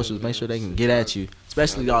on the socials. man. Make sure they can get at you,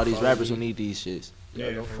 especially Yeah, all these follow rappers who me. need these shits.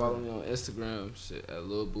 Yeah, go for follow me on Instagram, shit, at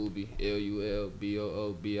Lil Boobie,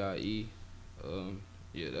 LulBoobie.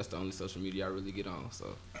 Yeah, that's the only social media I really get on. So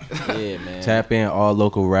Yeah, man. Tap in all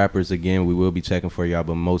local rappers again. We will be checking for y'all,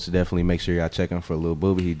 but most definitely make sure y'all checking for Lil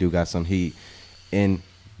Boobie. He do got some heat in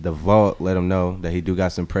the vault. Let him know that he do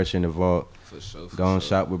got some pressure in the vault. for sure. For Go and sure.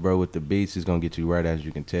 shop with bro with the beats. He's gonna get you right, as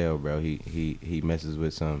you can tell, bro. He messes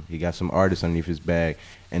with some. He got some artists underneath his bag,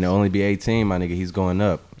 and to only be 18, my nigga, he's going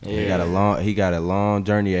up. He got a long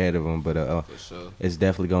journey ahead of him, but For sure. it's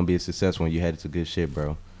definitely gonna be a success when you headed to good shit,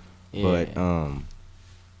 bro. Yeah. But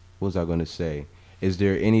what was I gonna say? Is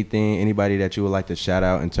there anybody that you would like to shout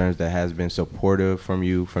out in terms that has been supportive from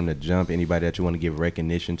you from the jump? Anybody that you want to give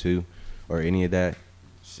recognition to, or any of that?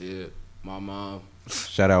 Shit, my mom.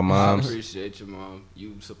 Shout out I moms. appreciate your mom.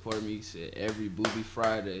 You support me. Shit, every Boobie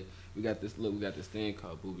Friday. We got this thing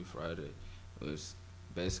called Boobie Friday. It's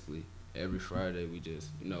basically every Friday we just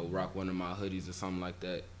rock one of my hoodies or something like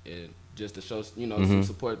that, and just to show some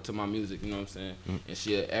support to my music. You know what I'm saying? And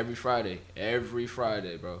shit, every Friday,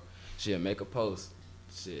 bro, she'll make a post.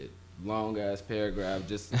 Shit, long ass paragraph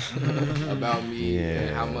just about me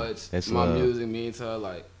and how much that's my love. music means to her.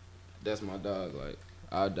 Like, that's my dog. Like,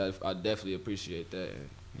 I definitely appreciate that. And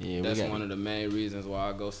Yeah, that's one of the main reasons why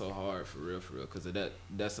I go so hard for real, because of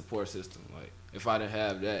that support system. Like, if I didn't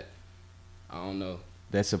have that, I don't know.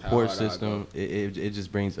 That support hard I system, it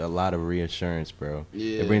just brings a lot of reassurance, bro.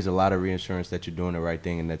 Yeah. It brings a lot of reassurance that you're doing the right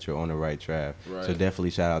thing and that you're on the right track. Right. So definitely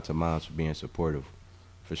shout out to moms for being supportive,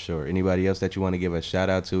 for sure. Anybody else that you want to give a shout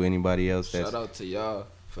out to? Anybody else that's Shout out to y'all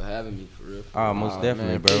for having me, for real. Oh, most Aw,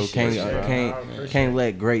 definitely, man, bro. appreciate you, bro. Can't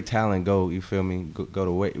let great talent go. You feel me? Go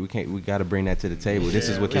to wait. We got to bring that to the table. This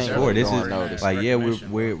is what we this for. definitely This is gonna notice. like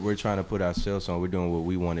Recognition, we're trying to put ourselves on. We're doing what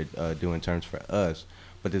we want to do in terms for us.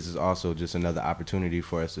 But this is also just another opportunity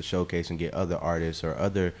for us to showcase and get other artists or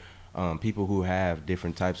other people who have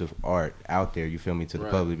different types of art out there. You feel me, to the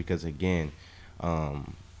Right. public, because again,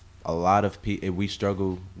 a lot of we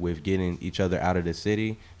struggle with getting each other out of the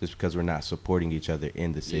city just because we're not supporting each other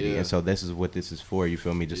in the city. Yeah. And so this is what this is for. You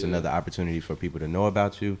feel me? Just Yeah. another opportunity for people to know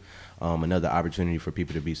about you, another opportunity for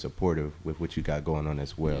people to be supportive with what you got going on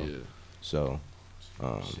as well. Yeah. So,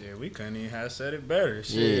 Shit, we couldn't even have said it better.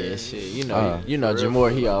 Yeah, Shit. shit. Uh, You know, For real, Jamor, for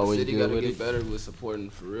he real. always The city good gotta with get it. better with supporting,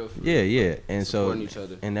 for real. For yeah, real. yeah. And so, Supporting each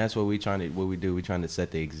other. and that's what we do. We trying to set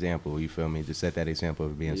the example. You feel me? To set that example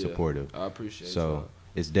of being Yeah. supportive. I appreciate So y'all.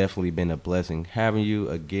 it's definitely been a blessing having you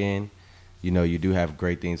again. You know, you do have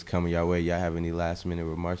great things coming your way. Y'all have any last minute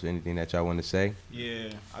remarks or anything that y'all want to say? Yeah,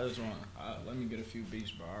 I just want let me get a few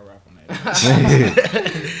beats, bro. I'll rap on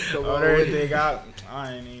that. Come On on with it. everything,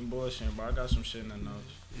 I ain't even bullshitting, bro. I got some shit in the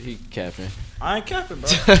notes. He capping. I ain't capping, bro.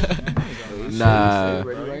 Nah,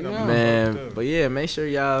 Right now. man. But yeah, make sure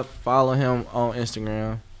y'all follow him on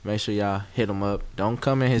Instagram. Make sure y'all hit him up. Don't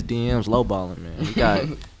come in his DMs lowballing,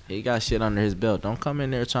 man. He got shit under his belt. Don't come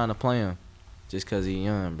in there trying to play him just cause he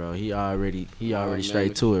young, bro. He already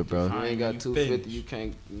straight to it, bro. If you ain't got 250, you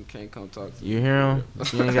can't come talk to You hear him?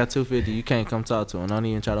 If you ain't got 250, you can't come talk to him. Don't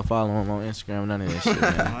even try to follow him on Instagram. None of that shit,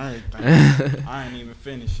 man. I ain't even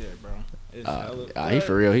finished yet, bro. He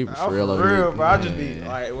for real. He for real over here. Bro. I just be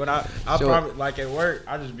like when I probably like at work.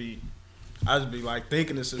 I just be like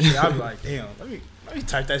thinking of some shit. I be like, damn, let me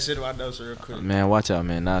type that shit in my notes real quick. Man, watch out,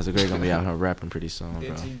 man. Nas the Great gonna be out here rapping pretty soon, bro.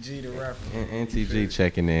 NTG the rapper. NTG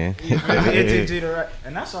checking in. NTG the rapper,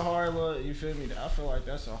 and that's a hard look. You feel me? I feel like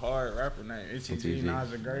that's a hard rapper name. NTG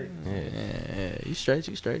Nas the Great. Yeah. You straight.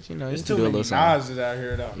 You know, There's you too can do a many little something. Nases out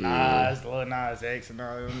here though. Yeah. Nas, Lil Nas X, and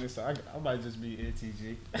all this. So I might just be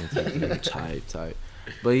NTG. Type.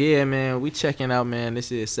 But yeah, man, we checking out, man. This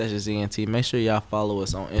is Sessions ENT. Make sure y'all follow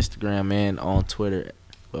us on Instagram and on Twitter.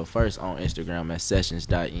 Well, first on Instagram at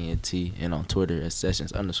sessions.ent and on Twitter at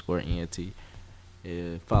sessions_ent.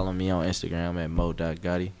 Yeah, follow me on Instagram at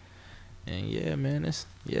mo.gotti. And yeah, man, give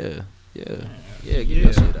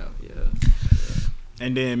your shit out. Yeah.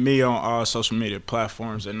 And then me on all social media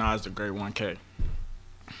platforms at Nas the Great 1K.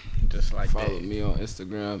 Just like Follow that. me on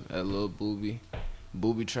Instagram at Lil Booby.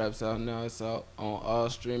 Booby Traps out now. It's out on all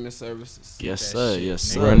streaming services. Yes, sir. shit,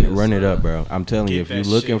 Yes, nigga. sir. Run it up, bro. I'm telling you, Get if you're that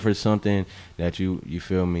looking shit. for something that you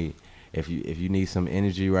feel me, if you need some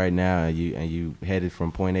energy right now and you headed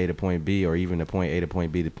from point A to point B or even to point A to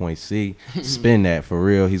point B to point C, spin that for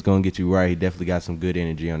real. He's gonna get you right. He definitely got some good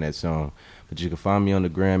energy on that song. But you can find me on the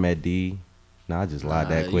gram at D. Nah, I just lied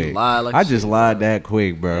that you quick. lied like I just shit, lied bro. that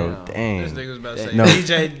quick, bro. Yeah. Dang. This nigga was about to say No.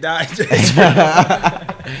 DJ Dot.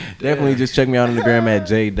 Definitely just check me out on the gram at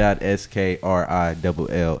j.skrilla.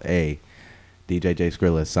 DJ J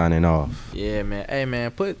Skrilla signing off. Yeah, man. Hey,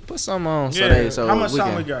 man, put something on so How much we time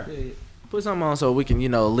can we got? put something on so we can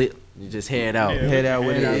just head out. Yeah, Head out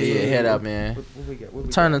with it. Head out, man. What we got?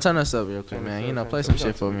 Turn us up real quick, man. Play some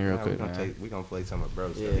shit for me real quick, man. We gonna play some of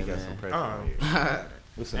bro stuff. Yeah, He got man. some pressure Oh. on here.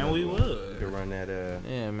 What's And we another one? would. You can run that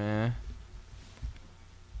Yeah, man.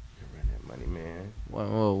 money, man.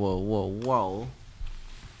 Whoa.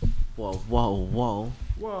 Whoa.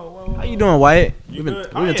 How you doing, Wyatt? You We've good?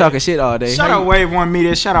 been Oh, yeah. talking shit all day. Shout How out you- Wave One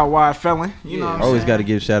Media. Shout out Wide Felon. You know what I'm Always saying? got to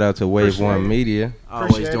give shout out to Wave Appreciate One it. Media.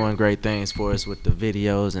 Always Appreciate doing great things for us with the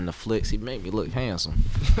videos and the flicks. He made me look handsome.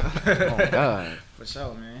 Oh God. For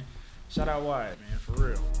sure, man. Shout out Wide, man. For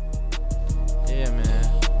real. Yeah, man.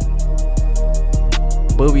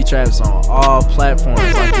 Booby Traps on all platforms,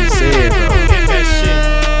 like you said, bro. Get that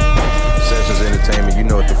Sessions Entertainment, you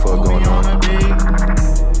know what the fuck going on.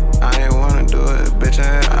 I ain't wanna do it, bitch. I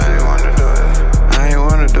ain't wanna do it. I ain't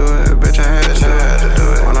wanna do it, bitch. I had to do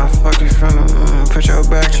it. When I fuck you from put your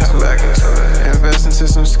back into it. Invest into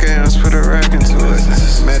some scams, put a rack into it.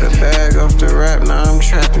 Made a bag off the rap, now I'm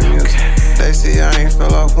trapping music. They see I ain't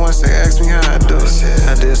fell off once, they ask me how I do it.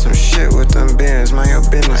 I did some shit with them bins, mind your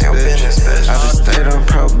business, bitch. I just stayed on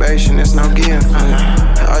probation, it's no getting food.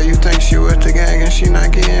 Oh, you think she with the gang and she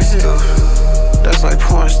not getting stuff? That's like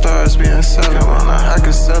porn stars being selling. I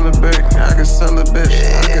could sell a brick, I could sell a bitch.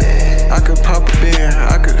 I could pop a beer,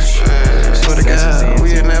 I could. Swear to God,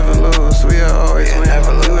 we'll never lose, we'll always win.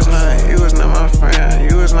 You was not my friend,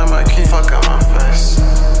 you was not my king. Fuck out my face.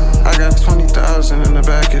 I got 20,000 in the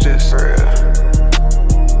back of this.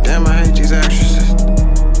 Damn, I hate these actresses.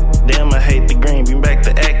 Damn, I hate the green, bring back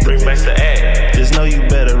the act. Just know you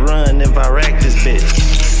better run if I rack this bitch.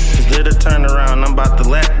 Cause did a turn around, I'm about to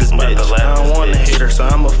lap this bitch. I don't wanna hit her, so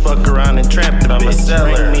I'ma fuck around and trap the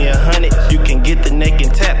bitch. Bring me 100, you can get the neck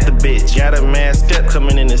and tap the bitch. Got a mask up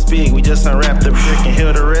coming in this big, we just unwrapped the brick and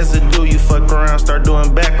heal the residue. You fuck around, start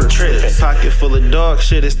doing backward trips. Pocket full of dog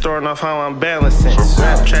shit, it's throwing off how I'm balancing.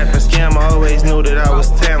 Rap, trap, and scam, I always knew that I was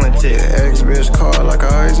talented. Ex-bitch called like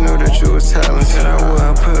I always knew that you was talented. I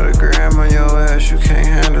wouldn't put a gram on your ass, you can't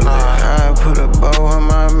handle it. I put a bow on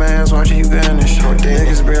my mans, watch you vanish.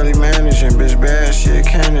 Niggas barely managing, bitch bad shit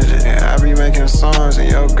candidate. I be making songs and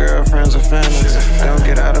your girlfriend's a fantasy. Don't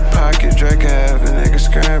get out of pocket, Drake have a nigga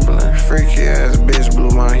scrambling. Freaky ass bitch blew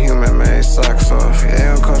my human made socks off. It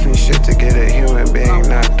don't cost me shit to get a human being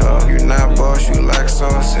knocked off. You not boss, you lack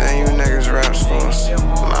sauce, and you niggas raps false.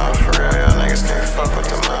 Nah, for real, y'all niggas can't fuck with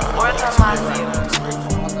them.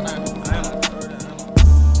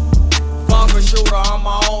 Fuck a shooter, I'm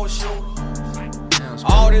my own shooter.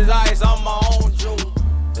 All this ice, I'm my own jewel.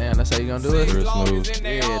 Damn, that's how you gonna do it? Real smooth.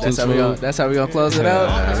 Yeah, that's how we gonna close it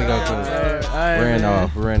out. We gonna close it out. All right, We're in man.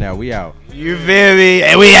 off. We're in out. We out. You feel me?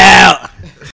 And we out.